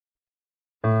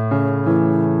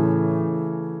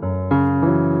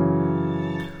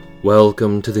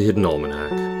Welcome to the Hidden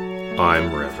Almanac.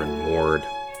 I'm Reverend Mord.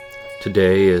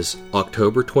 Today is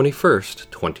October 21st,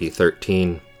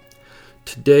 2013.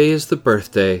 Today is the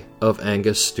birthday of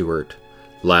Angus Stewart,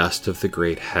 last of the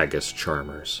great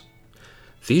Haggischarmers.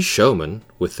 These showmen,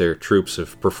 with their troops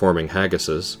of performing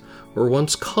haggises, were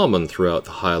once common throughout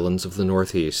the highlands of the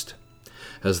northeast.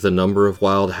 As the number of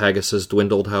wild haggises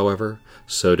dwindled, however,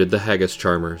 so did the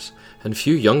Haggischarmers, and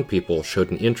few young people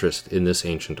showed an interest in this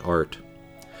ancient art.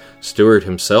 Stewart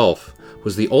himself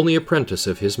was the only apprentice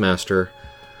of his master,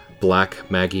 Black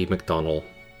Maggie MacDonald.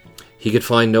 He could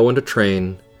find no one to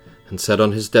train, and said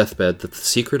on his deathbed that the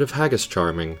secret of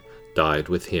haggis-charming died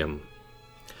with him.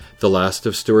 The last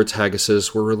of Stewart's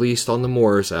haggises were released on the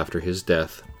moors after his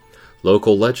death.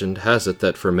 Local legend has it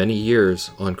that for many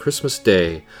years, on Christmas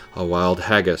Day, a wild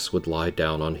haggis would lie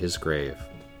down on his grave.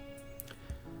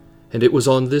 And it was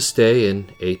on this day in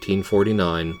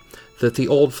 1849 that the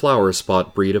old flower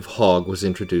spot breed of hog was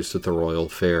introduced at the Royal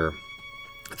Fair.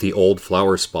 The old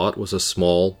flower spot was a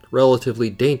small, relatively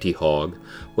dainty hog,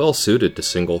 well suited to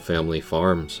single-family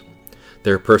farms.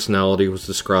 Their personality was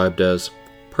described as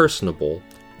personable,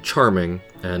 charming,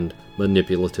 and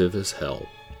manipulative as hell.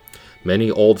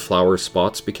 Many old flower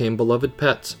spots became beloved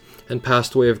pets and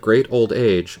passed away of great old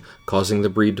age, causing the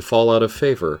breed to fall out of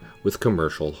favor with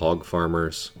commercial hog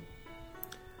farmers.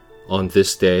 On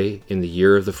this day, in the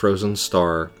year of the frozen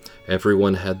star,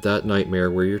 everyone had that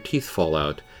nightmare where your teeth fall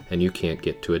out and you can't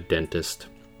get to a dentist.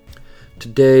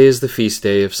 Today is the feast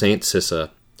day of Saint Cissa,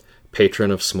 patron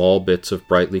of small bits of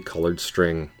brightly colored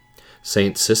string.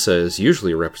 Saint Cissa is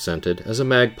usually represented as a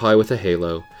magpie with a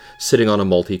halo, sitting on a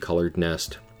multicolored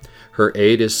nest. Her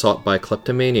aid is sought by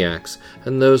kleptomaniacs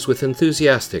and those with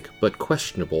enthusiastic but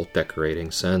questionable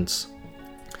decorating sense.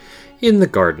 In the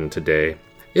garden today,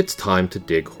 it's time to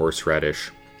dig horseradish.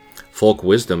 Folk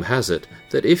wisdom has it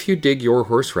that if you dig your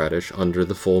horseradish under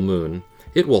the full moon,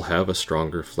 it will have a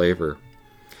stronger flavor.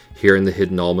 Here in the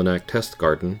Hidden Almanac Test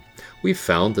Garden, we've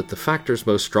found that the factors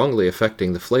most strongly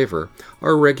affecting the flavor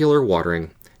are regular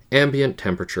watering, ambient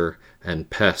temperature, and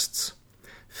pests.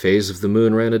 Phase of the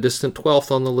Moon ran a distant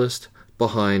 12th on the list,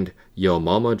 behind Yo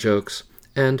Mama jokes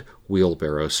and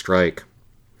Wheelbarrow Strike.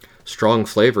 Strong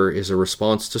flavor is a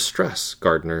response to stress,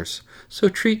 gardeners, so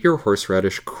treat your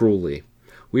horseradish cruelly.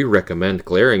 We recommend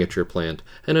glaring at your plant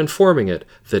and informing it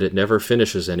that it never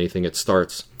finishes anything it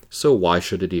starts, so why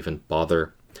should it even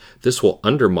bother? This will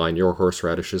undermine your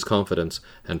horseradish's confidence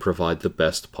and provide the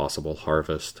best possible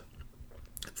harvest.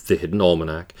 The Hidden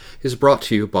Almanac is brought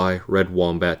to you by Red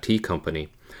Wombat Tea Company,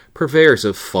 purveyors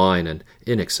of fine and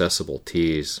inaccessible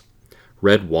teas.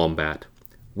 Red Wombat,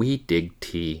 we dig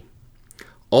tea.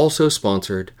 Also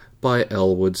sponsored by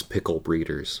Elwood's Pickle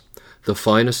Breeders, the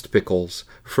finest pickles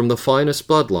from the finest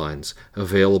bloodlines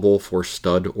available for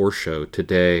stud or show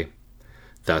today.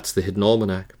 That's the Hidden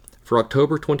Almanac for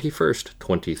October 21st,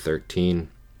 2013.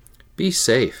 Be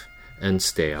safe and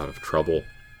stay out of trouble.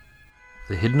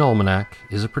 The Hidden Almanac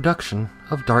is a production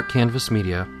of Dark Canvas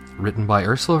Media, written by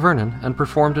Ursula Vernon and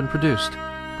performed and produced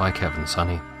by Kevin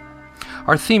Sonney.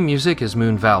 Our theme music is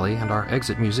Moon Valley, and our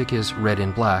exit music is Red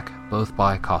in Black, both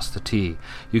by Costa T.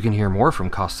 You can hear more from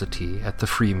Costa T at the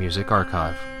Free Music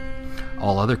Archive.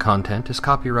 All other content is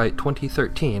copyright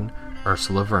 2013,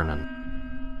 Ursula Vernon.